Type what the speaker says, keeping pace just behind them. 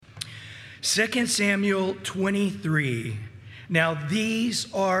2 Samuel 23. Now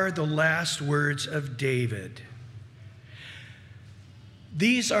these are the last words of David.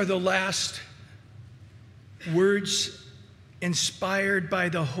 These are the last words inspired by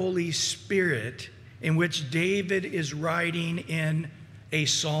the Holy Spirit, in which David is writing in a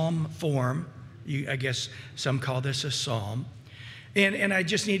psalm form. I guess some call this a psalm. And I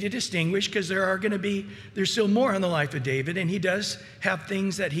just need to distinguish, because there's still more on the life of David, and he does have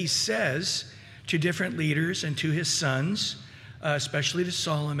things that he says to different leaders and to his sons, especially to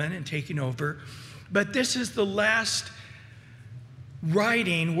Solomon and taking over. But this is the last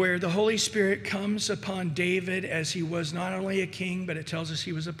writing where the Holy Spirit comes upon David, as he was not only a king, but it tells us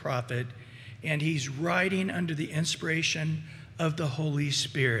he was a prophet, and he's writing under the inspiration of the Holy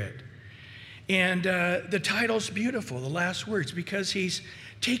Spirit. And the title's beautiful, the last words, because he's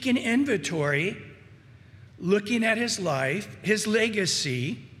taking inventory, looking at his life, his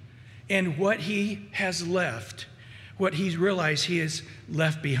legacy, and what he has left, what he's realized he has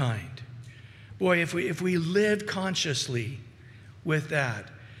left behind. Boy, if we live consciously with that,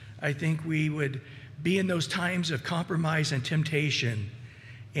 I think we would be in those times of compromise and temptation,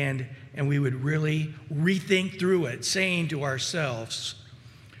 and we would really rethink through it, saying to ourselves,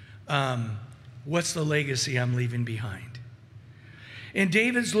 what's the legacy I'm leaving behind? And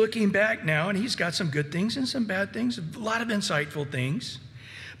David's looking back now, and he's got some good things and some bad things, a lot of insightful things.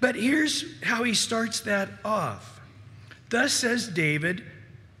 But here's how he starts that off. Thus says David,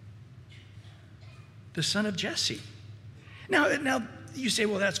 the son of Jesse. Now you say,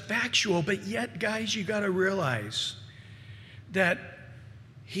 well, that's factual, but yet, guys, you got to realize that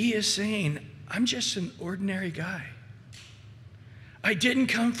he is saying, I'm just an ordinary guy. I didn't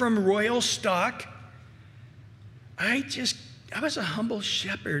come from royal stock. I was a humble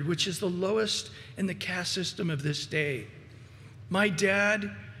shepherd, which is the lowest in the caste system of this day. My dad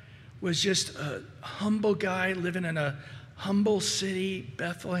was just a humble guy living in a humble city,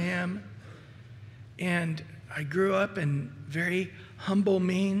 Bethlehem. And I grew up in very humble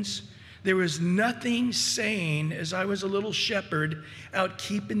means. There was nothing saying, as I was a little shepherd out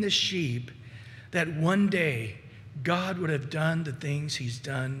keeping the sheep, that one day God would have done the things he's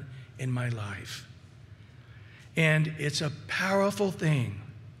done in my life. And it's a powerful thing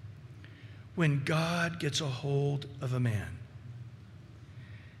when God gets a hold of a man,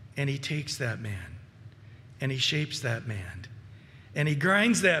 and he takes that man, and he shapes that man, and he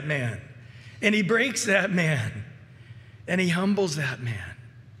grinds that man, and he breaks that man, and he humbles that man,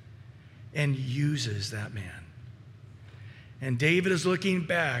 and uses that man. And David is looking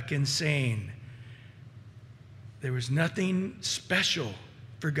back and saying, there was nothing special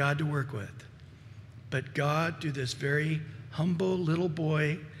for God to work with. But God, through this very humble little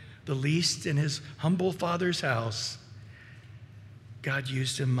boy, the least in his humble father's house, God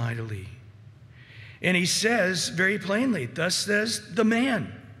used him mightily. And he says very plainly, thus says the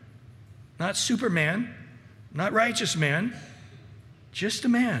man, not Superman, not righteous man, just a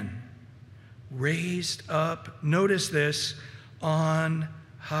man, raised up, notice this, on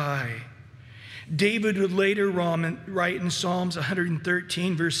high. David would later write in Psalms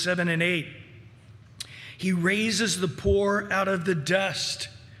 113, verse 7 and 8, he raises the poor out of the dust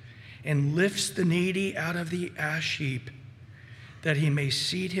and lifts the needy out of the ash heap, that he may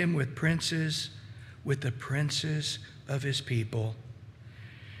seat him with the princes of his people.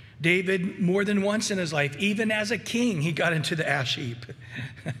 David, more than once in his life, even as a king, he got into the ash heap.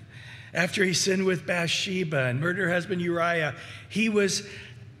 After he sinned with Bathsheba and murdered her husband Uriah, he was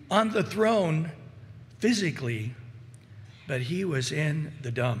on the throne physically, but he was in the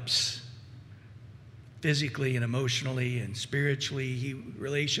dumps. Physically and emotionally and spiritually,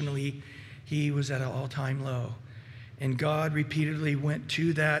 relationally, he was at an all-time low. And God repeatedly went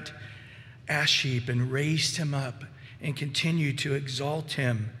to that ash heap and raised him up and continued to exalt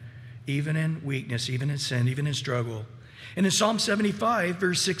him, even in weakness, even in sin, even in struggle. And in Psalm 75,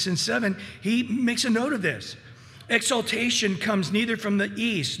 verse 6 and 7, he makes a note of this. Exaltation comes neither from the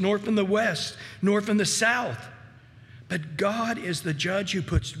east, nor from the west, nor from the south. But God is the judge who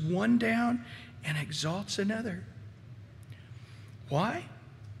puts one down and exalts another. Why?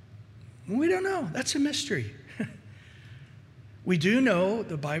 We don't know. That's a mystery. We do know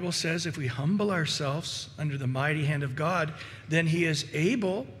the Bible says if we humble ourselves under the mighty hand of God, then he is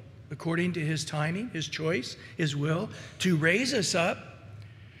able, according to his timing, his choice, his will, to raise us up.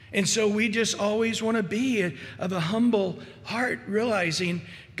 And so we just always want to be of a humble heart, realizing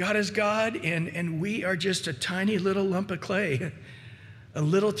God is God, and we are just a tiny little lump of clay, a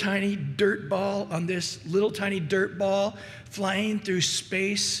little tiny dirt ball on this little tiny dirt ball flying through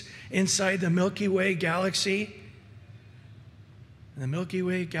space inside the Milky Way galaxy. And the Milky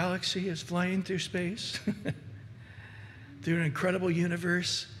Way galaxy is flying through space, through an incredible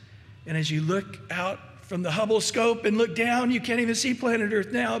universe. And as you look out from the Hubble scope and look down, you can't even see planet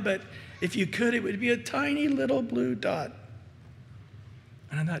Earth now, but if you could, it would be a tiny little blue dot.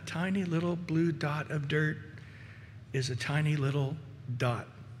 And on that tiny little blue dot of dirt is a tiny little dot.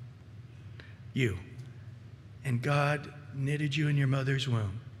 You. And God knitted you in your mother's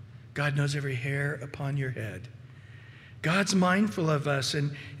womb. God knows every hair upon your head. God's mindful of us,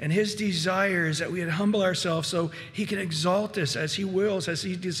 and his desire is that we would humble ourselves so he can exalt us as he wills, as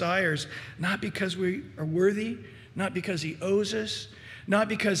he desires, not because we are worthy, not because he owes us, not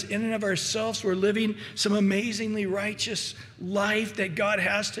because in and of ourselves we're living some amazingly righteous life that God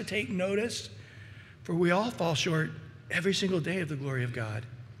has to take notice, for we all fall short every single day of the glory of God.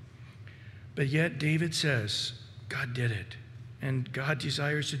 But yet David says, God did it, and God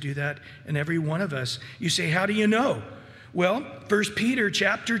desires to do that in every one of us. You say, how do you know? Well, 1 Peter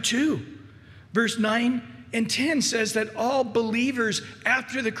chapter 2, verse 9 and 10 says that all believers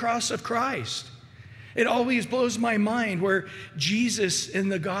after the cross of Christ. It always blows my mind where Jesus in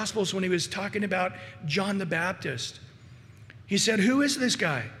the Gospels, when he was talking about John the Baptist, he said, who is this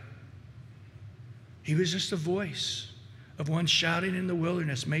guy? He was just a voice of one shouting in the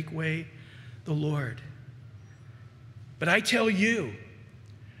wilderness, make way the Lord. But I tell you,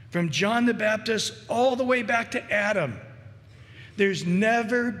 from John the Baptist all the way back to Adam, there's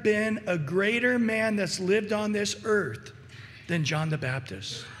never been a greater man that's lived on this earth than John the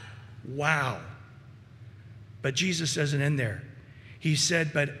Baptist. Wow. But Jesus doesn't end there. He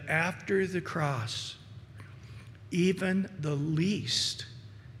said, but after the cross, even the least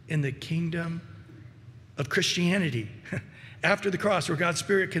in the kingdom of Christianity, after the cross where God's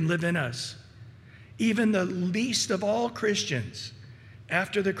Spirit can live in us, even the least of all Christians,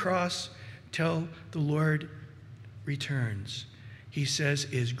 after the cross, till the Lord returns, he says,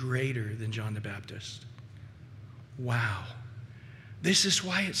 is greater than John the Baptist. Wow. This is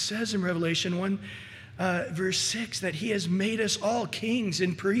why it says in Revelation 1, verse 6, that he has made us all kings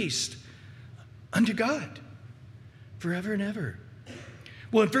and priests unto God forever and ever.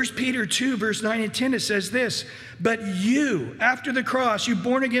 Well, in 1 Peter 2, verse 9 and 10, it says this, but you, after the cross, you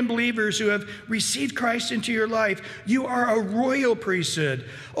born-again believers who have received Christ into your life, you are a royal priesthood,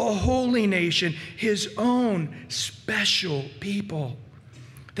 a holy nation, his own special people,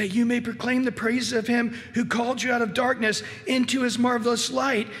 that you may proclaim the praises of him who called you out of darkness into his marvelous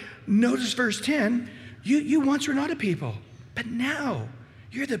light. Notice verse 10, you once were not a people, but now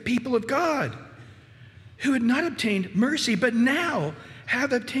you're the people of God, who had not obtained mercy, but now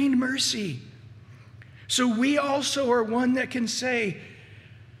have obtained mercy. So we also are one that can say,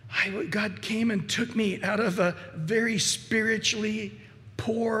 God came and took me out of a very spiritually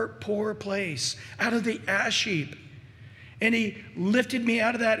poor place, out of the ash heap. And he lifted me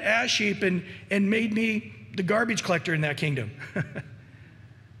out of that ash heap and made me the garbage collector in that kingdom.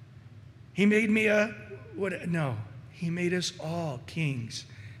 He made me he made us all kings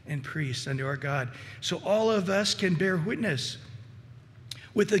and priests unto our God. So all of us can bear witness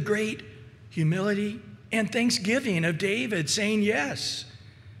with the great humility and thanksgiving of David, saying, yes,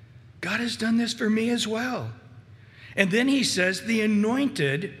 God has done this for me as well. And then he says, the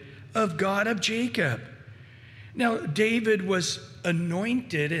anointed of God of Jacob. Now, David was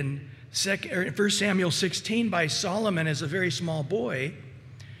anointed in 1 Samuel 16 by Solomon as a very small boy.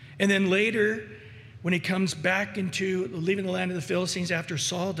 And then later, when he comes back into leaving the land of the Philistines after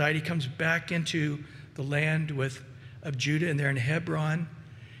Saul died, he comes back into the land of Judah, and there in Hebron.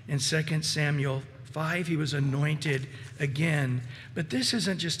 In 2 Samuel 5, he was anointed again. But this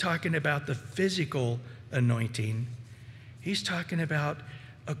isn't just talking about the physical anointing. He's talking about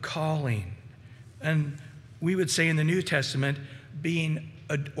a calling. And we would say in the New Testament, being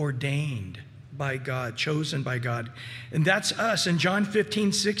ordained by God, chosen by God. And that's us in John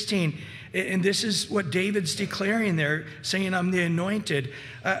 15:16. And this is what David's declaring there, saying, I'm the anointed.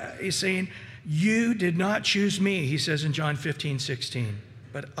 He's saying, you did not choose me, he says in John 15:16.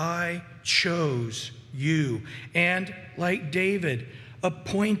 But I chose you, and like David,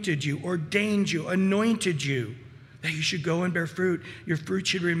 appointed you, ordained you, anointed you, that you should go and bear fruit. Your fruit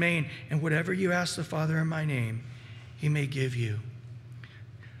should remain, and whatever you ask the Father in my name, he may give you.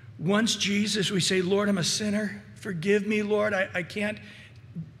 Once Jesus, we say, Lord, I'm a sinner. Forgive me, Lord. I can't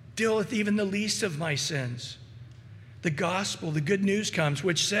deal with even the least of my sins. The gospel, the good news comes,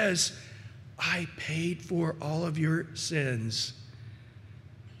 which says, I paid for all of your sins.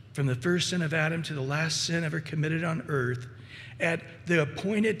 From the first sin of Adam to the last sin ever committed on earth, at the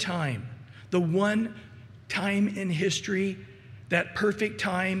appointed time, the one time in history, that perfect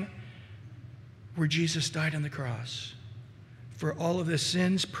time where Jesus died on the cross. for all of the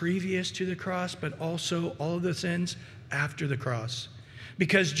sins previous to the cross, but also all of the sins after the cross.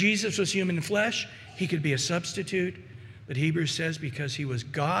 Because Jesus was human flesh, he could be a substitute. But Hebrews says because he was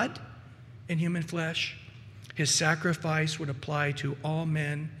God in human flesh, his sacrifice would apply to all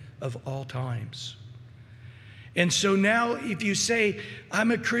men of all times. And so now if you say, I'm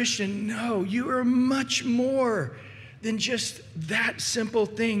a Christian, no, you are much more than just that simple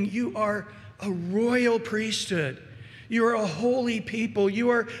thing. You are a royal priesthood. You are a holy people. You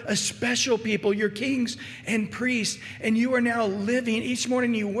are a special people. You're kings and priests. And you are now living. Each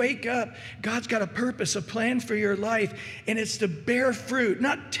morning you wake up, God's got a purpose, a plan for your life. And it's to bear fruit,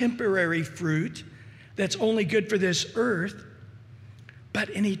 not temporary fruit that's only good for this earth, but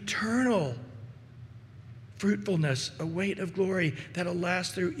an eternal fruitfulness, a weight of glory that'll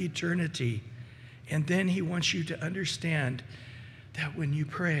last through eternity. And then he wants you to understand that when you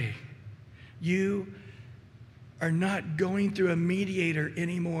pray, you are not going through a mediator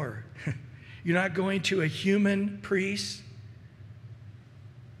anymore. You're not going to a human priest.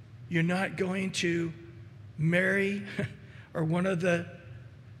 You're not going to Mary or one of the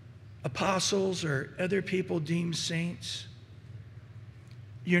apostles or other people deemed saints.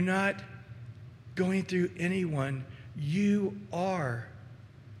 You're not going through anyone. You are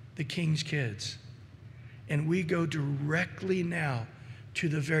the King's kids. And we go directly now to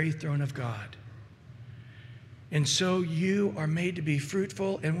the very throne of God. And so you are made to be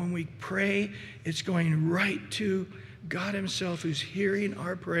fruitful. And when we pray, it's going right to God himself, who's hearing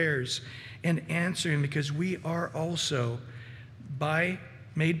our prayers and answering, because we are also,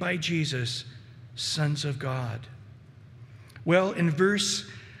 made by Jesus, sons of God. Well, in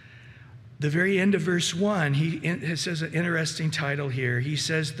the very end of verse 1, it says an interesting title here. He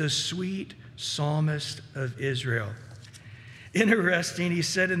says, the sweet psalmist of Israel. Interesting, he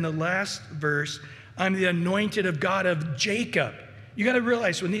said in the last verse, I'm the anointed of God of Jacob. You got to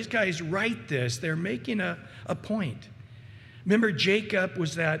realize when these guys write this, they're making a point. Remember, Jacob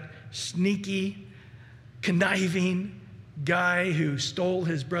was that sneaky, conniving guy who stole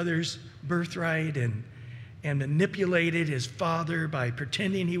his brother's birthright and manipulated his father by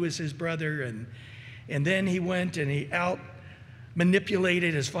pretending he was his brother. And then he went and he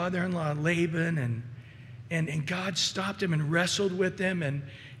out-manipulated his father-in-law Laban. And God stopped him and wrestled with him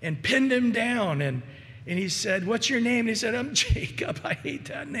and pinned him down. And he said, what's your name? And he said, I'm Jacob. I hate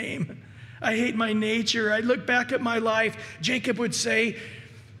that name. I hate my nature. I look back at my life. Jacob would say,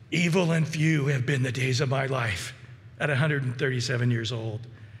 evil and few have been the days of my life at 137 years old.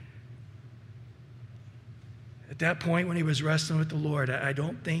 At that point, when he was wrestling with the Lord, I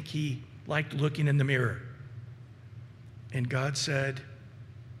don't think he liked looking in the mirror. And God said,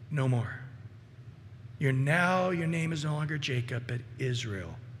 no more. Your name is no longer Jacob, but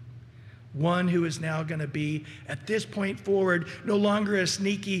Israel. One who is now going to be, at this point forward, no longer a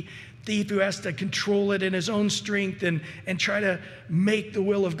sneaky thief who has to control it in his own strength and try to make the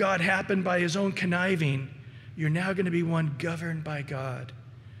will of God happen by his own conniving. You're now going to be one governed by God.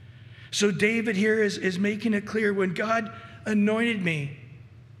 So David here is making it clear, when God anointed me,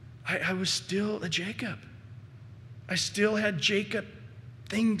 I was still a Jacob. I still had Jacob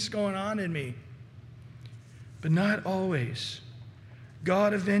things going on in me. But not always.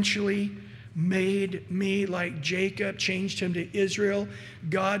 God eventually made me like Jacob, changed him to Israel.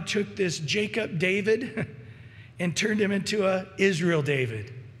 God took this Jacob David and turned him into a Israel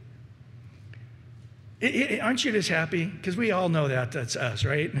David. Aren't you just happy? Because we all know that's us,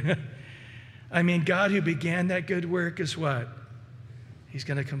 right? I mean, God who began that good work is what? He's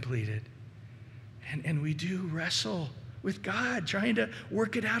going to complete it. And we do wrestle with God, trying to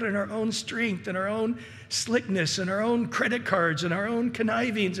work it out in our own strength and our own slickness and our own credit cards and our own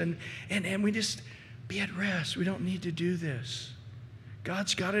connivings. And we just be at rest. We don't need to do this.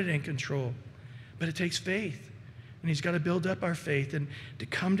 God's got it in control. But it takes faith. And he's got to build up our faith and to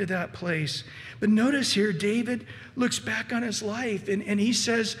come to that place. But notice here, David looks back on his life and he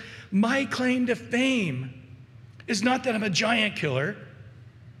says, my claim to fame is not that I'm a giant killer.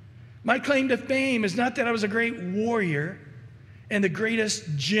 My claim to fame is not that I was a great warrior and the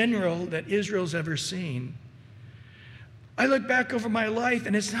greatest general that Israel's ever seen. I look back over my life,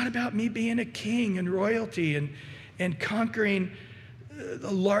 and it's not about me being a king and royalty and conquering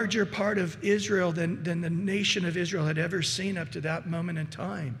a larger part of Israel than the nation of Israel had ever seen up to that moment in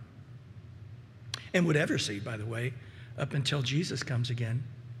time. And would ever see, by the way, up until Jesus comes again.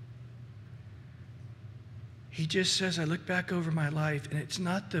 He just says, I look back over my life, and it's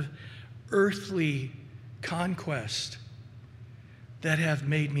not the earthly conquest that have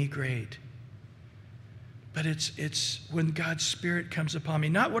made me great. But it's when God's Spirit comes upon me.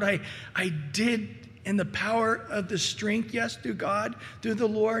 Not what I did in the power of the strength, yes, through God, through the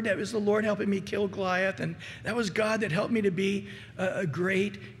Lord. That was the Lord helping me kill Goliath. And that was God that helped me to be a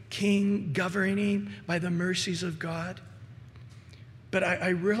great king, governing by the mercies of God. But I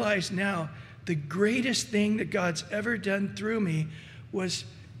realize now the greatest thing that God's ever done through me was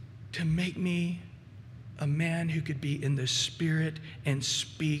to make me a man who could be in the Spirit and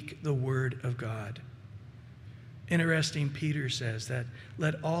speak the word of God. Interesting, Peter says that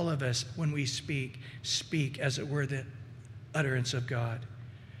let all of us, when we speak as it were the utterance of God.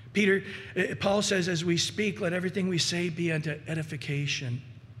 Paul says, as we speak, let everything we say be unto edification.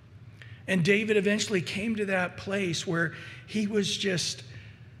 And David eventually came to that place where he was just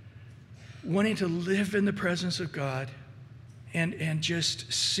wanting to live in the presence of God and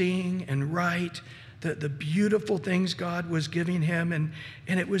just sing and write the beautiful things God was giving him.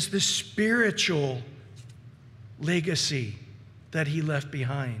 And it was the spiritual legacy that he left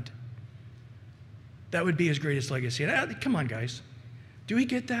behind. That would be his greatest legacy. And come on, guys. Do we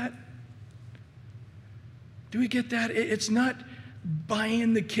get that? Do we get that? It's not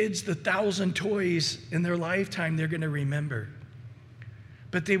buying the kids the 1,000 toys in their lifetime they're going to remember.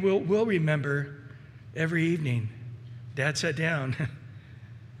 But they will remember every evening. Dad sat down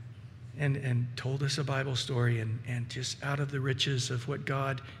and told us a Bible story, and just out of the riches of what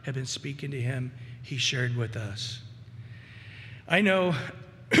God had been speaking to him, he shared with us. I know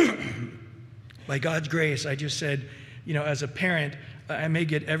by God's grace, I just said, as a parent, I may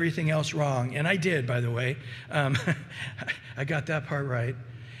get everything else wrong. And I did, by the way. I got that part right.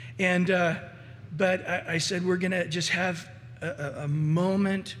 But I said, we're going to just have a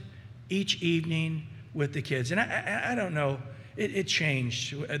moment each evening with the kids. And I don't know, it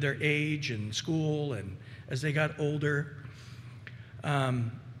changed their age and school and as they got older.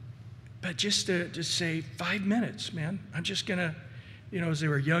 But just to say 5 minutes, man. I'm just going to, as they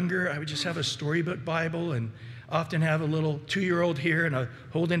were younger, I would just have a storybook Bible and often have a little 2-year-old here and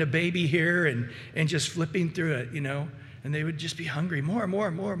holding a baby here and just flipping through it, And they would just be hungry,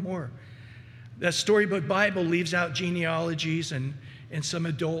 more. That storybook Bible leaves out genealogies and some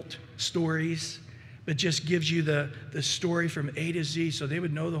adult stories, but just gives you the story from A to Z so they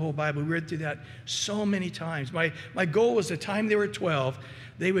would know the whole Bible. We read through that so many times. My goal was the time they were 12,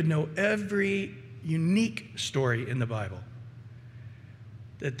 they would know every unique story in the Bible.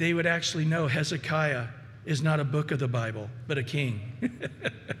 That they would actually know Hezekiah is not a book of the Bible, but a king.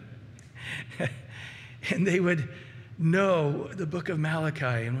 And they would know the book of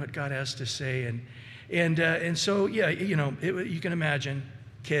Malachi and what God has to say. And so, yeah, you can imagine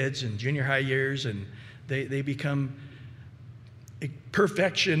kids in junior high years, and they become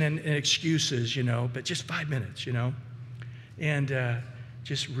perfection and excuses, but just 5 minutes, and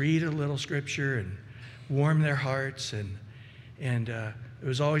just read a little scripture and warm their hearts. And it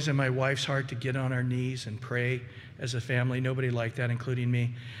was always in my wife's heart to get on our knees and pray as a family. Nobody liked that, including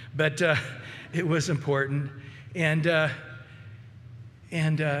me. But it was important. And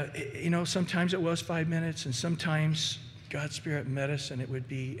sometimes it was 5 minutes, and sometimes God's Spirit met us, and it would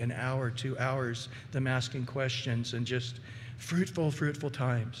be an hour, 2 hours, them asking questions, and just fruitful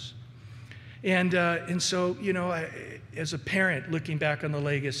times. And so, as a parent looking back on the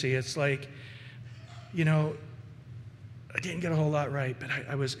legacy, it's like, I didn't get a whole lot right, but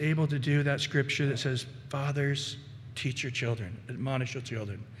I was able to do that scripture that says, fathers, teach your children, admonish your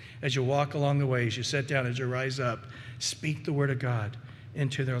children. As you walk along the way, as you sit down, as you rise up, speak the word of God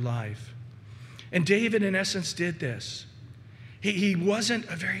into their life. And David, in essence, did this. He wasn't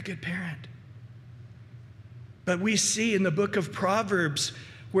a very good parent. But we see in the book of Proverbs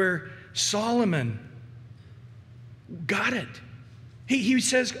where Solomon got it. He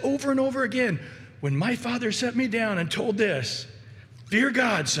says over and over again, when my father set me down and told this, fear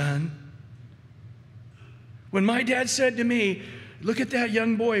God, son. When my dad said to me, look at that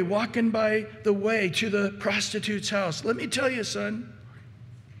young boy walking by the way to the prostitute's house. Let me tell you, son.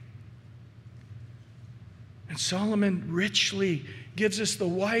 And Solomon richly gives us the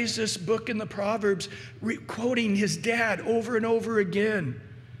wisest book in the Proverbs, quoting his dad over and over again.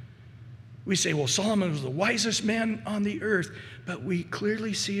 We say, well, Solomon was the wisest man on the earth. But we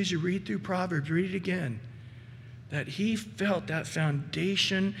clearly see as you read through Proverbs, read it again, that he felt that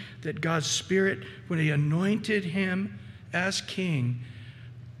foundation that God's Spirit, when he anointed him as king,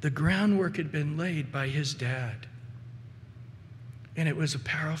 the groundwork had been laid by his dad. And it was a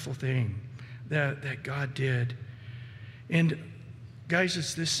powerful thing that God did. And guys,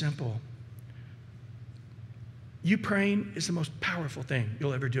 it's this simple. You praying is the most powerful thing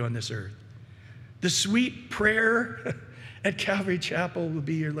you'll ever do on this earth. The sweet prayer at Calvary Chapel will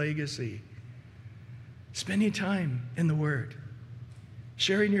be your legacy. Spending time in the Word.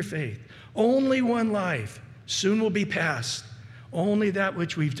 sharing your faith. Only one life soon will be past. Only that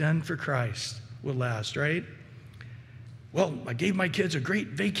which we've done for Christ will last, right? Well, I gave my kids a great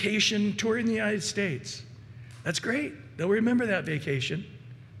vacation tour in the United States. That's great. They'll remember that vacation.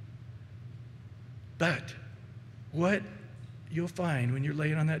 But what you'll find when you're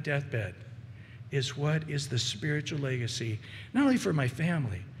laying on that deathbed is what is the spiritual legacy, not only for my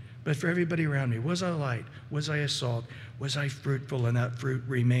family, but for everybody around me. Was I a light? Was I a salt? Was I fruitful? And that fruit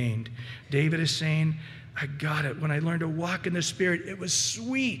remained. David is saying, I got it. When I learned to walk in the Spirit, it was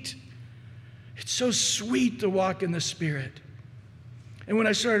sweet. It's so sweet to walk in the Spirit. And when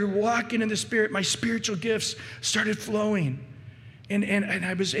I started walking in the Spirit, my spiritual gifts started flowing. And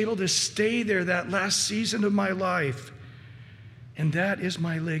I was able to stay there that last season of my life. And that is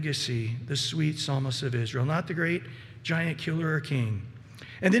my legacy, the sweet psalmist of Israel, not the great giant killer or king.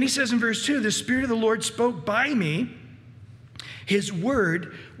 And then he says in verse 2, the Spirit of the Lord spoke by me. His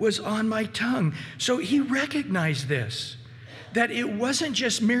word was on my tongue. So he recognized this, that it wasn't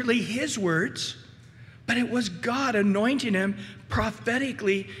just merely his words, but it was God anointing him,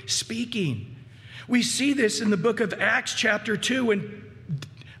 prophetically speaking. We see this in the book of Acts chapter 2 when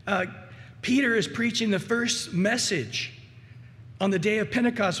Peter is preaching the first message on the day of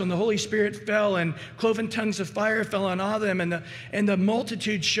Pentecost, when the Holy Spirit fell and cloven tongues of fire fell on all of them, and the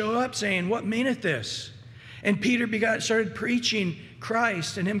multitude show up saying, what meaneth this? And Peter started preaching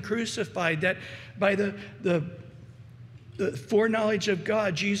Christ and him crucified, that by the foreknowledge of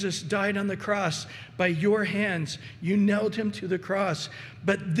God, Jesus died on the cross. By your hands, you nailed him to the cross.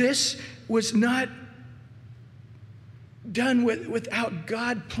 But this was not done without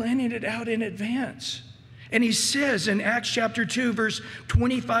God planning it out in advance. And he says in Acts chapter 2, verse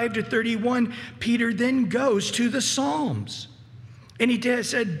 25 to 31, Peter then goes to the Psalms. And he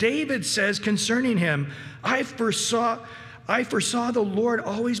said, David says concerning him, I foresaw the Lord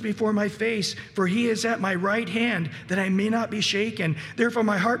always before my face, for he is at my right hand, that I may not be shaken. Therefore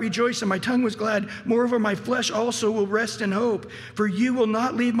my heart rejoiced and my tongue was glad. Moreover, my flesh also will rest in hope. For you will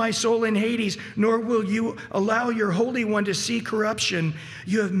not leave my soul in Hades, nor will you allow your Holy One to see corruption.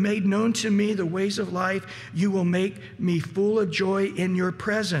 You have made known to me the ways of life. You will make me full of joy in your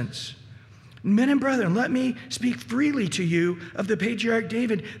presence. Men and brethren, let me speak freely to you of the patriarch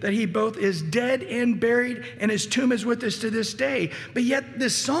David, that he both is dead and buried, and his tomb is with us to this day. But yet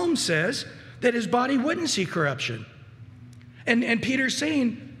this psalm says that his body wouldn't see corruption. And Peter's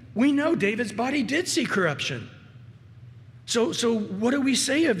saying, we know David's body did see corruption. So what do we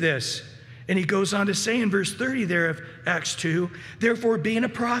say of this? And he goes on to say in verse 30 there of Acts 2, therefore being a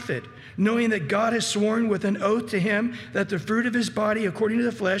prophet, knowing that God has sworn with an oath to him that the fruit of his body, according to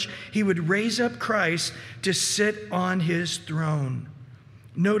the flesh, he would raise up Christ to sit on his throne.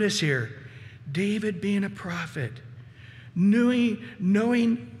 Notice here, David being a prophet,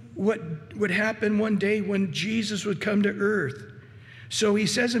 knowing what would happen one day when Jesus would come to earth. So he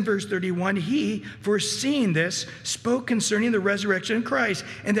says in verse 31, he, foreseeing this, spoke concerning the resurrection of Christ,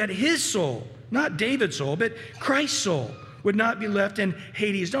 and that his soul, not David's soul, but Christ's soul, would not be left in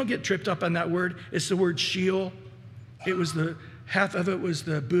Hades. Don't get tripped up on that word. It's the word Sheol. Half of it was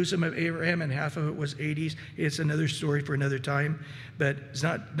the bosom of Abraham and half of it was Hades. It's another story for another time, but it's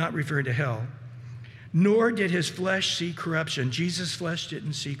not referring to hell. Nor did his flesh see corruption. Jesus' flesh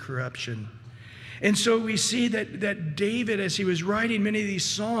didn't see corruption. And so we see that David, as he was writing many of these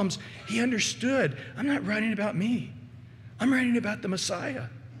Psalms, he understood, I'm not writing about me. I'm writing about the Messiah.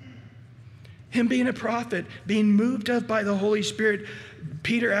 Him being a prophet, being moved up by the Holy Spirit.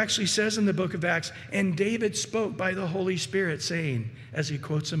 Peter actually says in the book of Acts, and David spoke by the Holy Spirit, saying, as he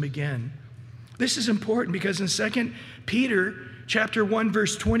quotes him again. This is important because in 2 Peter chapter 1,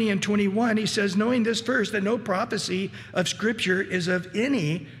 verse 20 and 21, he says, knowing this first, that no prophecy of Scripture is of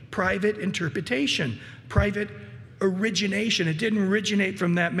any private interpretation, private origination. It didn't originate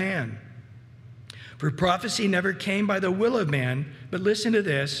from that man. For prophecy never came by the will of man, but listen to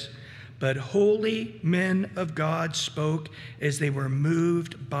this, but holy men of God spoke as they were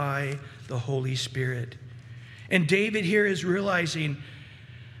moved by the Holy Spirit. And David here is realizing,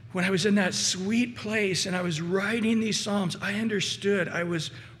 when I was in that sweet place and I was writing these Psalms, I understood I was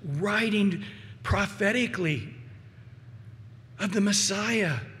writing prophetically of the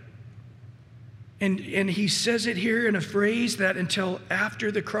Messiah. And he says it here in a phrase that until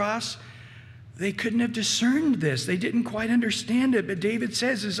after the cross, they couldn't have discerned this. They didn't quite understand it. But David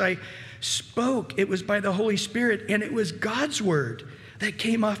says, as I spoke, it was by the Holy Spirit, and it was God's word that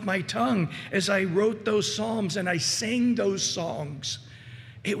came off my tongue as I wrote those Psalms and I sang those songs.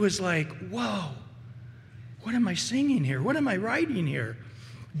 It was like, whoa, what am I singing here? What am I writing here?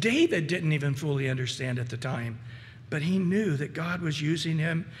 David didn't even fully understand at the time, but he knew that God was using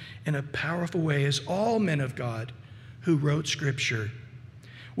him in a powerful way, as all men of God who wrote Scripture.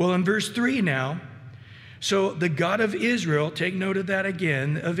 Well, in verse 3 now, so the God of Israel, take note of that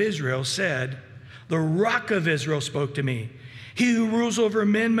again, of Israel, said, the rock of Israel spoke to me. He who rules over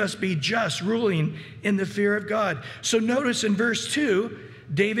men must be just, ruling in the fear of God. So notice in verse 2,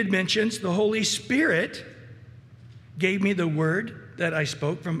 David mentions the Holy Spirit gave me the word that I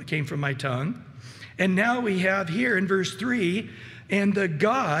spoke, came from my tongue. And now we have here in verse 3, and the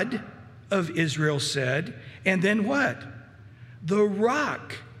God of Israel said, and then what? The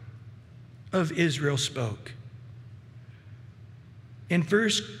rock of Israel spoke. In 1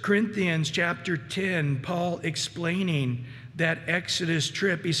 Corinthians chapter 10, Paul explaining that Exodus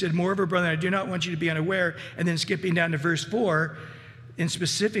trip, he said, moreover, brother, I do not want you to be unaware. And then skipping down to verse 4, and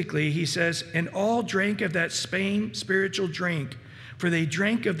specifically, he says, and all drank of that same spiritual drink, for they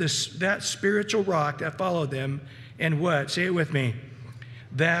drank of that spiritual rock that followed them. And what? Say it with me.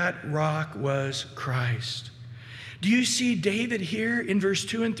 That rock was Christ. Do you see David here in verse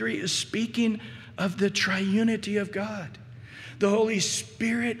 2 and 3 is speaking of the triunity of God? The Holy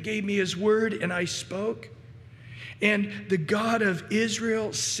Spirit gave me his word and I spoke. And the God of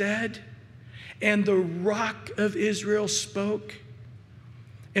Israel said, and the rock of Israel spoke.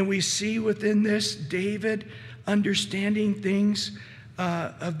 And we see within this David understanding things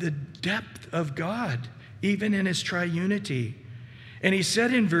of the depth of God, even in his triunity. And he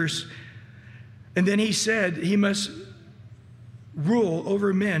said and then he said he must rule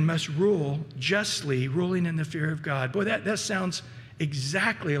over men, must rule justly, ruling in the fear of God. Boy, that sounds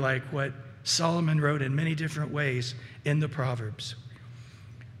exactly like what Solomon wrote in many different ways in the Proverbs.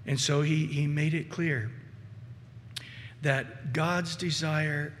 And so he made it clear that God's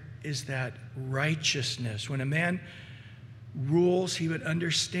desire is that righteousness. When a man rules, he would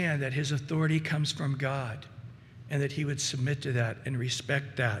understand that his authority comes from God and that he would submit to that and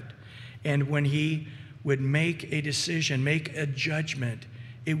respect that. And when he would make a decision, make a judgment,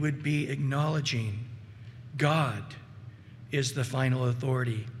 it would be acknowledging God is the final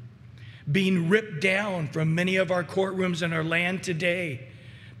authority. Being ripped down from many of our courtrooms in our land today,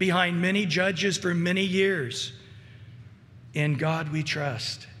 behind many judges for many years. In God we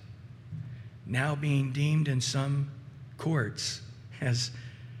trust. Now being deemed in some courts as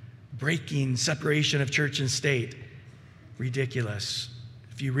breaking separation of church and state. Ridiculous.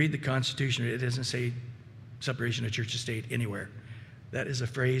 If you read the Constitution, it doesn't say separation of church and state anywhere. That is a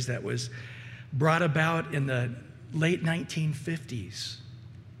phrase that was brought about in the late 1950s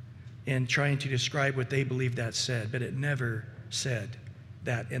in trying to describe what they believed that said, but it never said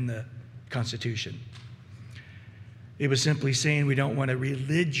that in the Constitution. It was simply saying we don't want a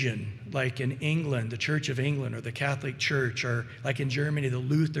religion like in England, the Church of England, or the Catholic Church, or like in Germany, the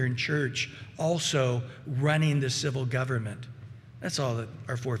Lutheran Church, also running the civil government. That's all that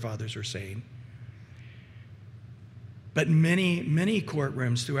our forefathers were saying. But many, many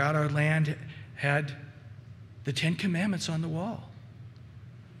courtrooms throughout our land had the Ten Commandments on the wall.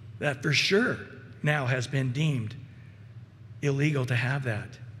 That for sure now has been deemed illegal to have that.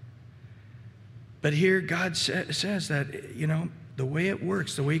 But here God says that, you know, the way it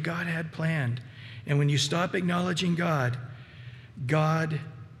works, the way God had planned, and when you stop acknowledging God, God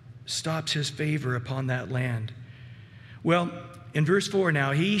stops his favor upon that land. Well, in verse 4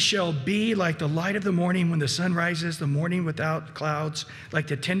 now, he shall be like the light of the morning when the sun rises, the morning without clouds, like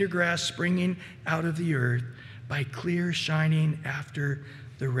the tender grass springing out of the earth, by clear shining after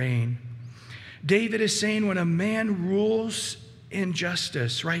the rain. David is saying when a man rules in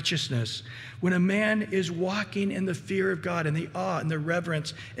justice, righteousness, when a man is walking in the fear of God and the awe and the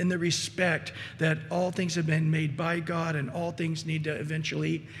reverence and the respect that all things have been made by God and all things need to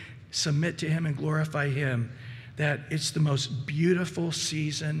eventually submit to him and glorify him, that it's the most beautiful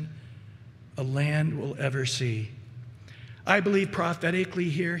season a land will ever see. I believe prophetically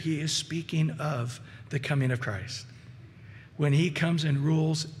here he is speaking of the coming of Christ. When he comes and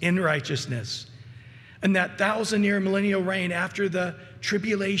rules in righteousness. And that 1,000-year millennial reign after the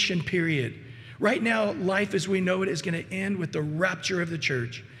tribulation period. Right now, life as we know it is going to end with the rapture of the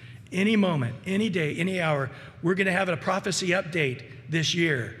church. Any moment, any day, any hour, we're going to have a prophecy update this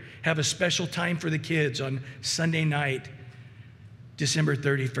year. Have a special time for the kids on Sunday night, December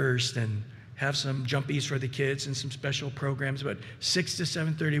 31st, and have some jumpies for the kids and some special programs. But 6 to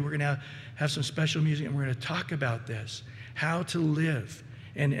 7:30, we're going to have some special music, and we're going to talk about this, how to live,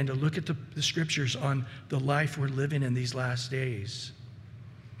 and to look at the scriptures on the life we're living in these last days.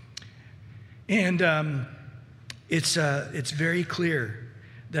 And it's very clear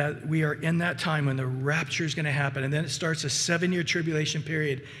that we are in that time when the rapture is going to happen. And then it starts a 7-year tribulation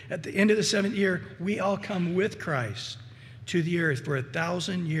period. At the end of the 7th year, we all come with Christ to the earth for a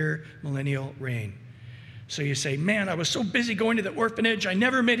 1,000-year millennial reign. So you say, man, I was so busy going to the orphanage, I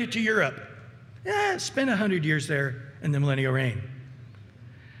never made it to Europe. Spend 100 years there in the millennial reign.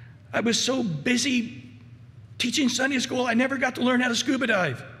 I was so busy teaching Sunday school, I never got to learn how to scuba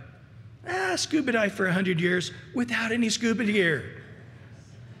dive. Scuba dive for 100 years without any scuba gear.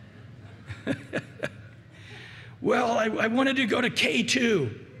 Well, I wanted to go to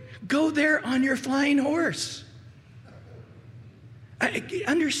K2. Go there on your flying horse. I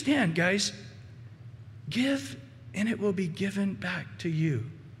understand, guys. Give, and it will be given back to you.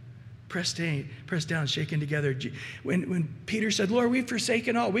 Pressed down, shaken together. When Peter said, Lord, we've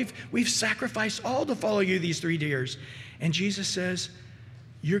forsaken all. We've sacrificed all to follow you these 3 years. And Jesus says,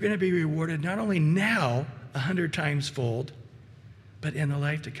 you're going to be rewarded not only now 100 times fold, but in the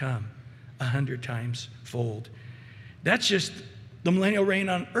life to come 100 times fold. That's just the millennial reign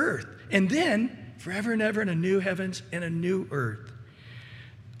on earth. And then forever and ever in a new heavens and a new earth.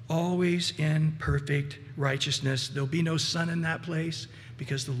 Always in perfect righteousness. There'll be no sun in that place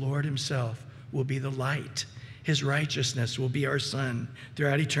because the Lord himself will be the light. His righteousness will be our sun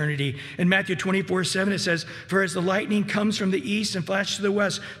throughout eternity. In Matthew 24:7, it says, for as the lightning comes from the east and flashes to the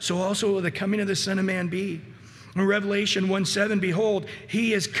west, so also will the coming of the Son of Man be. In Revelation 1:7, behold,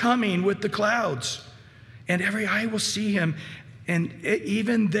 he is coming with the clouds, and every eye will see him, and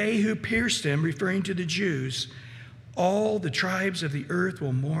even they who pierced him, referring to the Jews. All the tribes of the earth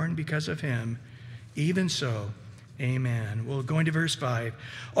will mourn because of him. Even so, amen. Well, going to verse 5.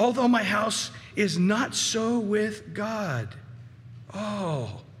 Although my house is not so with God.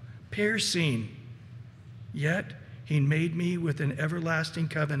 Oh, piercing. Yet he made me with an everlasting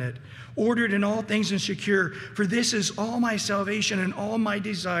covenant, ordered in all things and secure. For this is all my salvation and all my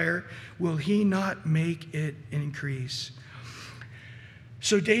desire. Will he not make it increase?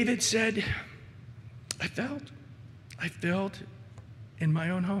 So David said, I failed in my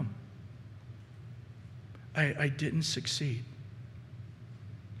own home. I didn't succeed.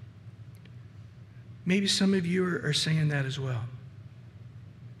 Maybe some of you are saying that as well.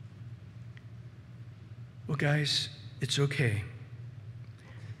 Well, guys, it's okay.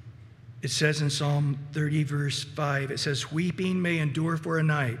 It says in Psalm 30, verse 5, it says, weeping may endure for a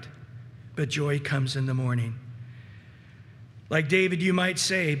night, but joy comes in the morning. Like David, you might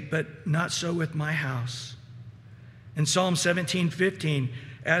say, but not so with my house. In Psalm 17:15,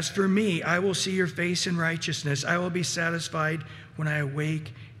 as for me, I will see your face in righteousness. I will be satisfied when I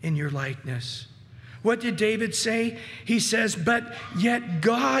awake in your likeness. What did David say? He says, but yet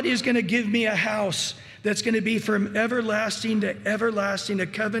God is going to give me a house that's going to be from everlasting to everlasting, a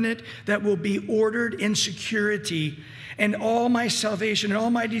covenant that will be ordered in security. And all my salvation and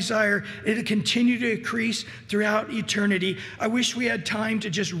all my desire, it'll continue to increase throughout eternity. I wish we had time to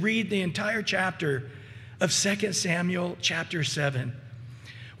just read the entire chapter of 2 Samuel chapter 7.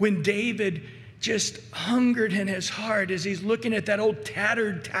 When David just hungered in his heart as he's looking at that old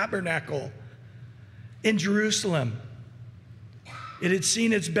tattered tabernacle in Jerusalem. It had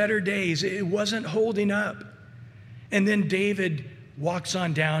seen its better days. It wasn't holding up. And then David walks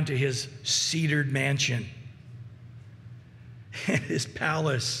on down to his cedared mansion and his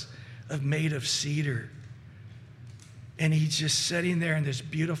palace made of cedar. And he's just sitting there in this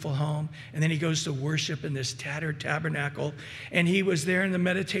beautiful home. And then he goes to worship in this tattered tabernacle. And he was there in the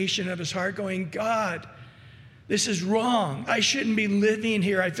meditation of his heart going, God, this is wrong. I shouldn't be living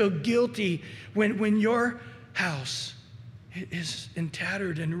here. I feel guilty when your house is in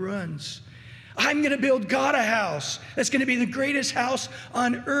tattered and ruins. I'm going to build God a house that's going to be the greatest house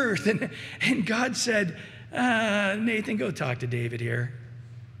on earth. And God said, Nathan, go talk to David here.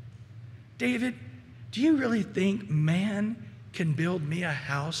 David, do you really think man can build me a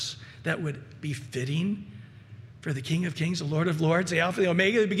house that would be fitting for the King of Kings, the Lord of Lords, the Alpha, the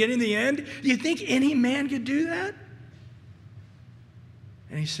Omega, the beginning, the end? Do you think any man could do that?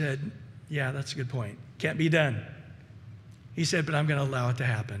 And he said, yeah, that's a good point. Can't be done. He said, but I'm going to allow it to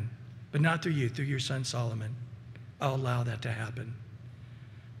happen. But not through you, through your son Solomon. I'll allow that to happen.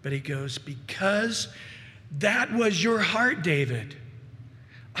 But he goes, because that was your heart, David,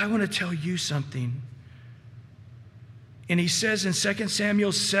 I want to tell you something. And he says in 2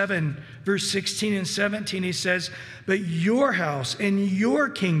 Samuel 7, verse 16 and 17, he says, but your house and your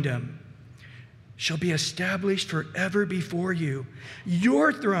kingdom shall be established forever before you.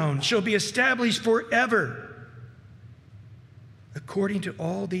 Your throne shall be established forever. According to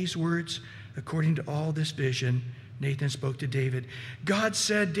all these words, according to all this vision, Nathan spoke to David. God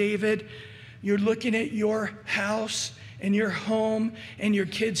said, David, you're looking at your house and your home and your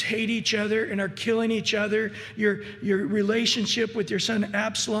kids hate each other and are killing each other. Your relationship with your son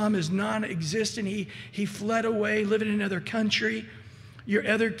Absalom is non-existent. He fled away, living in another country. Your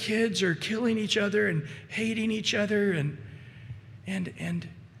other kids are killing each other and hating each other, and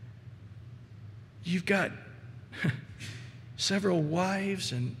you've got several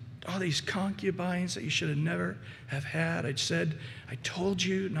wives and all these concubines that you should have never have had. I told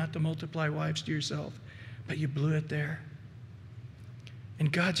you not to multiply wives to yourself, but you blew it there.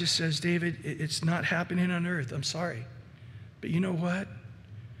 And God just says, David, it's not happening on earth. I'm sorry. But you know what?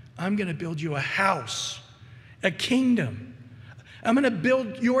 I'm going to build you a house, a kingdom. I'm going to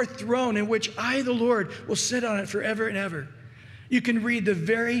build your throne in which I, the Lord, will sit on it forever and ever. You can read the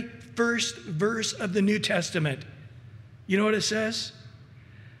very first verse of the New Testament. You know what it says?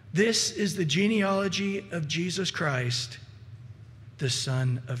 This is the genealogy of Jesus Christ, the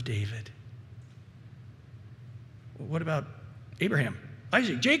son of David. What about Abraham,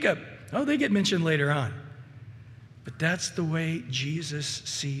 Isaac, Jacob? Oh, they get mentioned later on. But that's the way Jesus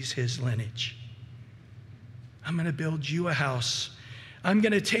sees his lineage. I'm going to build you a house. I'm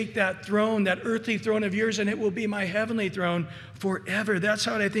going to take that throne, that earthly throne of yours, and it will be my heavenly throne forever. That's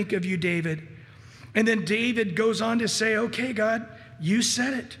how I think of you, David. And then David goes on to say, okay, God, you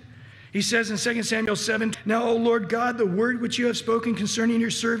said it. He says in 2 Samuel 7, now, O Lord God, the word which you have spoken concerning your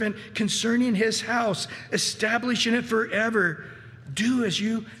servant, concerning his house, establishing it forever, do as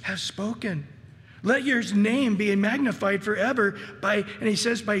you have spoken. Let your name be magnified forever and he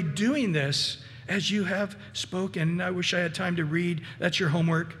says, by doing this, as you have spoken. And I wish I had time to read. That's your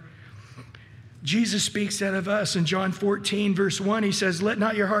homework. Jesus speaks that of us in John 14, verse 1. He says, let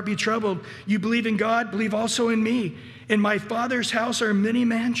not your heart be troubled. You believe in God, believe also in me. In my Father's house are many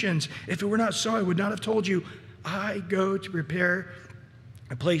mansions. If it were not so, I would not have told you. I go to prepare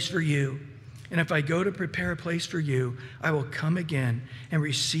a place for you. And if I go to prepare a place for you, I will come again and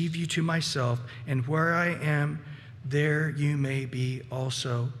receive you to myself. And where I am, there you may be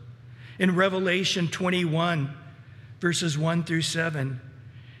also. In Revelation 21, verses 1 through 7,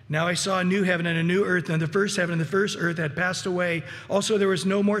 now I saw a new heaven and a new earth, and the first heaven and the first earth had passed away. Also there was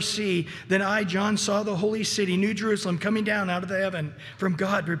no more sea. Then I, John, saw the holy city, New Jerusalem, coming down out of the heaven from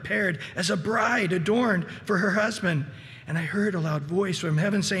God, prepared as a bride adorned for her husband. And I heard a loud voice from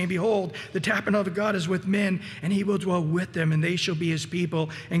heaven saying, behold, the tabernacle of God is with men, and he will dwell with them, and they shall be his people.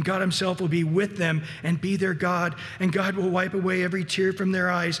 And God himself will be with them and be their God. And God will wipe away every tear from their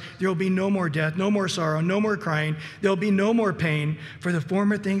eyes. There will be no more death, no more sorrow, no more crying. There will be no more pain, for the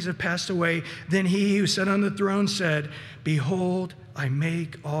former things have passed away. Then he who sat on the throne said, behold, I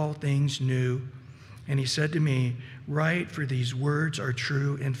make all things new. And he said to me, write, for these words are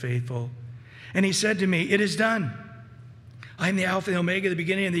true and faithful. And he said to me, it is done. I am the Alpha and the Omega, the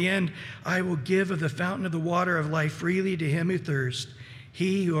beginning and the end. I will give of the fountain of the water of life freely to him who thirsts.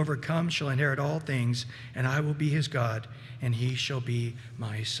 He who overcomes shall inherit all things, and I will be his God, and he shall be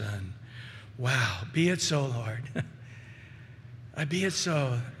my son. Wow, be it so, Lord. Be it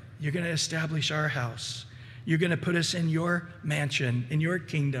so. You're going to establish our house. You're going to put us in your mansion, in your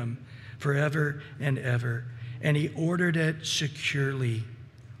kingdom, forever and ever. And he ordered it securely.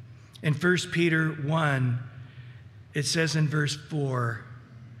 In 1 Peter 1, it says in verse 4,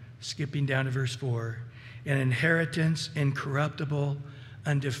 skipping down to verse 4, an inheritance incorruptible,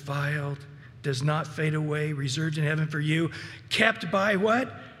 undefiled, does not fade away, reserved in heaven for you, kept by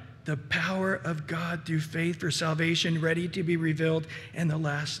what? The power of God through faith for salvation, ready to be revealed in the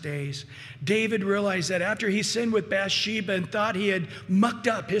last days. David realized that after he sinned with Bathsheba and thought he had mucked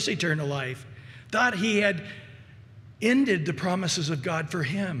up his eternal life, thought he had ended the promises of God for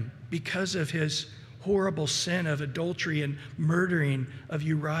him because of his horrible sin of adultery and murdering of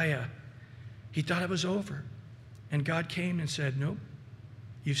Uriah. He thought it was over. And God came and said, nope,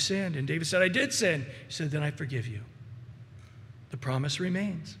 you've sinned. And David said, I did sin. He said, then I forgive you. The promise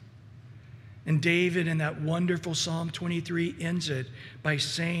remains. And David, in that wonderful Psalm 23, ends it by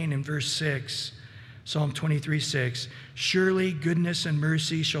saying in verse 6, Psalm 23, 6, surely goodness and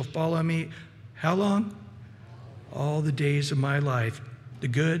mercy shall follow me. How long? All the days of my life. The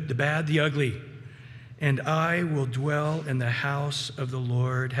good, the bad, the ugly. And I will dwell in the house of the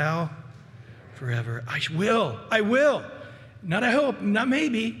Lord. How? Forever. I will. Not I hope, not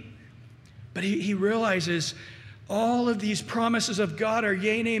maybe. But he realizes all of these promises of God are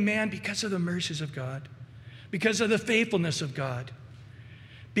yea and amen because of the mercies of God, because of the faithfulness of God.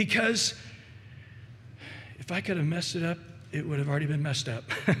 Because if I could have messed it up, it would have already been messed up.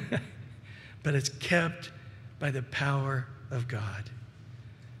 But it's kept by the power of God.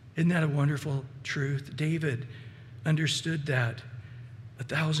 Isn't that a wonderful truth? David understood that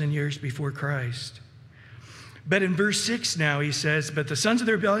 1,000 years before Christ. But in verse 6 now he says, but the sons of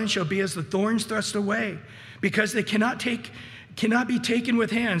the rebellion shall be as the thorns thrust away, because they cannot be taken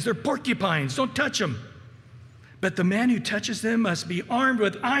with hands. They're porcupines, don't touch them. But the man who touches them must be armed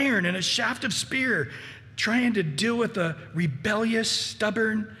with iron and a shaft of spear, trying to deal with a rebellious,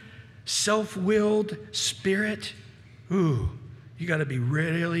 stubborn, self-willed spirit. Ooh, you got to be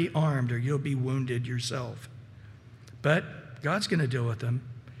really armed or you'll be wounded yourself. But God's going to deal with them,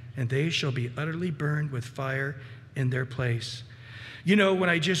 and they shall be utterly burned with fire in their place. You know, when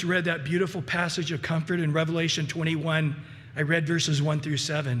I just read that beautiful passage of comfort in Revelation 21, I read verses 1 through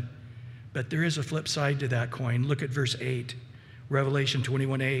 7. But there is a flip side to that coin. Look at verse 8, Revelation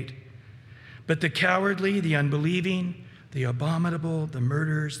 21:8. But the cowardly, the unbelieving, the abominable, the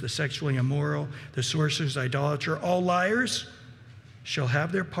murderers, the sexually immoral, the sorcerers, idolater, all liars, shall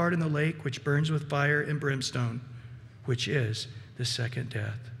have their part in the lake which burns with fire and brimstone, which is the second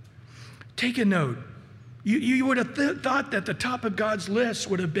death. Take a note. You would have thought that the top of God's list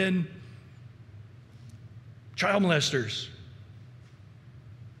would have been child molesters,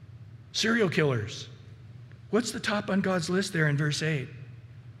 serial killers. What's the top on God's list there in verse 8?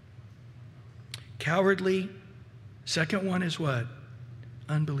 Cowardly. Second one is what?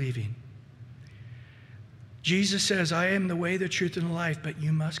 Unbelieving. Jesus says, I am the way, the truth, and the life, but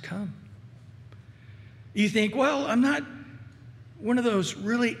you must come. You think, well, I'm not one of those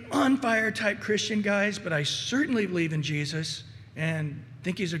really on fire type Christian guys, but I certainly believe in Jesus and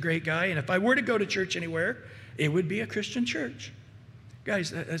think he's a great guy. And if I were to go to church anywhere, it would be a Christian church.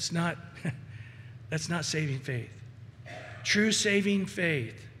 Guys, that's not saving faith. True saving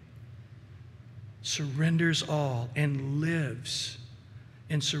faith surrenders all and lives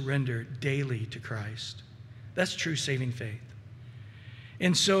in surrender daily to Christ. That's true saving faith.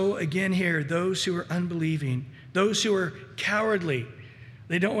 And so again here, those who are unbelieving, those who are cowardly,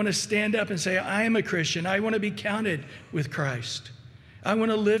 they don't want to stand up and say, I am a Christian. I want to be counted with Christ. I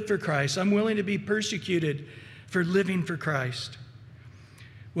want to live for Christ. I'm willing to be persecuted for living for Christ.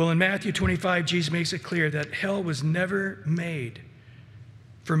 Well, in Matthew 25, Jesus makes it clear that hell was never made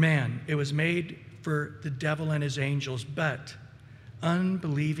for man. It was made for the devil and his angels, but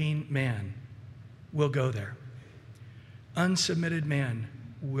unbelieving man will go there. Unsubmitted man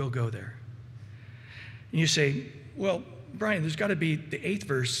will go there. And you say, well, Brian, there's got to be the 8th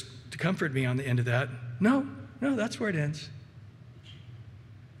verse to comfort me on the end of that. No, that's where it ends.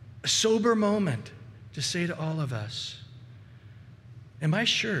 A sober moment to say to all of us, am I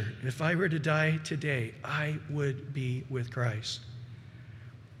sure if I were to die today, I would be with Christ?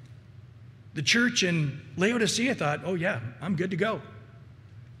 The church in Laodicea thought, oh yeah, I'm good to go.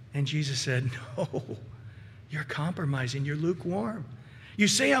 And Jesus said, no, you're compromising, you're lukewarm. You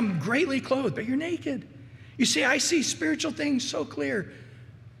say I'm greatly clothed, but you're naked. You say I see spiritual things so clear.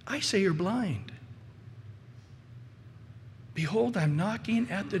 I say you're blind. Behold, I'm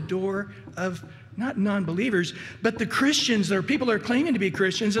knocking at the door of not non-believers, but the Christians. There are people that are claiming to be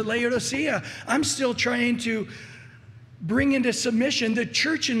Christians at Laodicea. I'm still trying to bring into submission the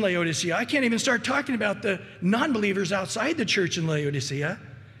church in Laodicea. I can't even start talking about the non-believers outside the church in Laodicea.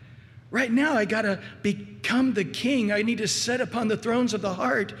 Right now, I got to become the king. I need to sit upon the thrones of the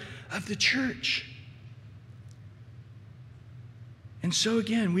heart of the church. And so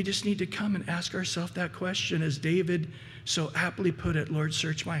again, we just need to come and ask ourselves that question, as David so aptly put it, Lord,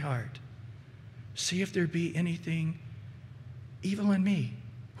 search my heart. See if there be anything evil in me,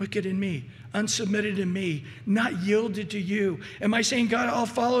 wicked in me, unsubmitted in me, not yielded to you. Am I saying, God, I'll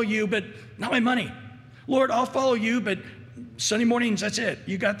follow you, but not my money? Lord, I'll follow you, but Sunday mornings, that's it.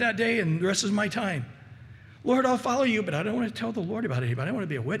 You got that day and the rest is my time. Lord, I'll follow you, but I don't want to tell the Lord about anybody. I want to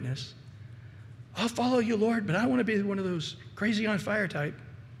be a witness. I'll follow you, Lord, but I don't want to be one of those crazy on fire type.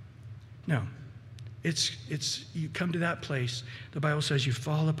 No. It's you come to that place. The Bible says you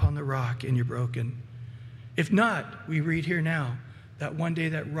fall upon the rock and you're broken. If not, we read here now that one day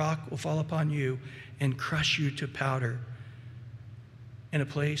that rock will fall upon you and crush you to powder in a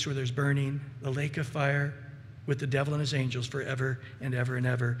place where there's burning, the lake of fire with the devil and his angels forever and ever and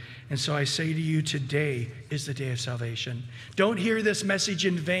ever. And so I say to you, today is the day of salvation. Don't hear this message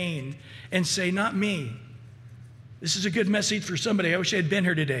in vain and say, not me. This is a good message for somebody. I wish they had been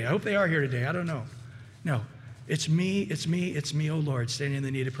here today. I hope they are here today. I don't know. No, it's me, oh Lord, standing in the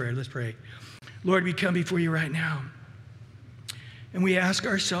need of prayer. Let's pray. Lord, we come before you right now, and we ask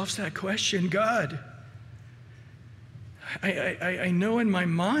ourselves that question. God, I know in my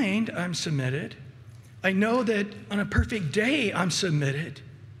mind I'm submitted. I know that on a perfect day I'm submitted.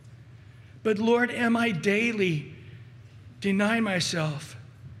 But Lord, am I daily denying myself,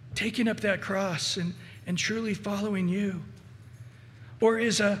 taking up that cross and truly following you? Or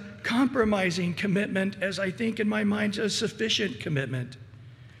is a compromising commitment, as I think in my mind, a sufficient commitment?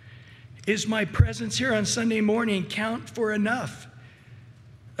 Is my presence here on Sunday morning count for enough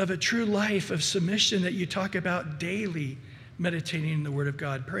of a true life of submission that you talk about daily, meditating in the Word of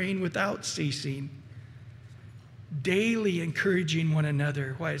God, praying without ceasing, daily encouraging one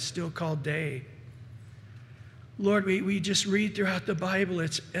another, why it's still called day? Lord, we just read throughout the Bible,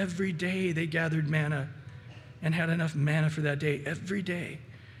 it's every day they gathered manna and had enough manna for that day. Every day.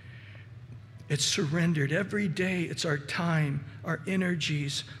 It's surrendered. Every day it's our time, our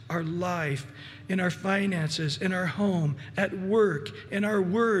energies, our life, in our finances, in our home, at work, in our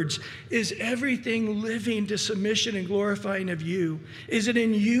words. Is everything living to submission and glorifying of you? Is it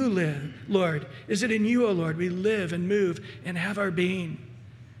in you, Lord? Is it in you, O Lord, we live and move and have our being?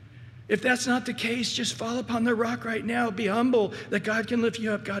 If that's not the case, just fall upon the rock right now. Be humble that God can lift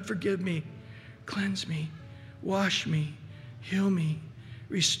you up. God, forgive me. Cleanse me. Wash me. Heal me.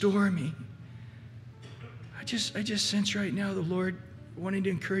 Restore me. I just sense right now the Lord wanting to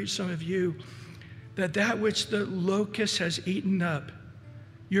encourage some of you that which the locust has eaten up,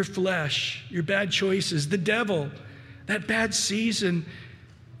 your flesh, your bad choices, the devil, that bad season,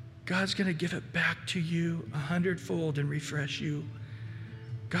 God's going to give it back to you 100-fold and refresh you.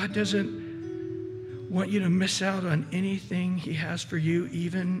 God doesn't want you to miss out on anything he has for you,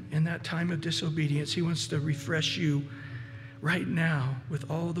 even in that time of disobedience. He wants to refresh you right now with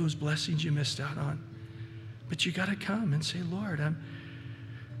all those blessings you missed out on. But you got to come and say, Lord,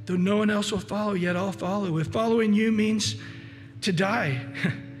 though no one else will follow, yet I'll follow. If following you means to die,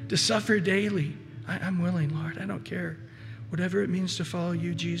 to suffer daily, I'm willing, Lord. I don't care. Whatever it means to follow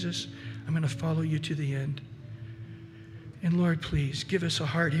you, Jesus, I'm going to follow you to the end. And Lord, please give us a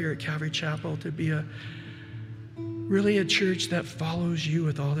heart here at Calvary Chapel to be really a church that follows you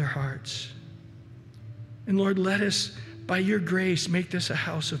with all their hearts. And Lord, let us, by your grace, make this a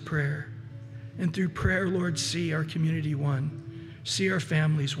house of prayer. And through prayer, Lord, see our community one. See our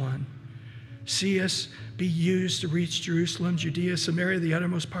families one. See us be used to reach Jerusalem, Judea, Samaria, the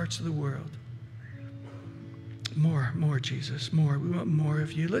uttermost parts of the world. More, Jesus, more. We want more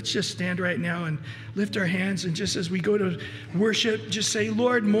of you. Let's just stand right now and lift our hands. And just as we go to worship, just say,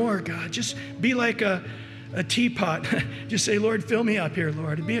 Lord, more, God. Just be like a teapot. Just say, Lord, fill me up here,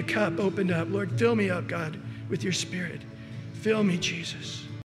 Lord. Be a cup opened up. Lord, fill me up, God, with your Spirit. Fill me, Jesus.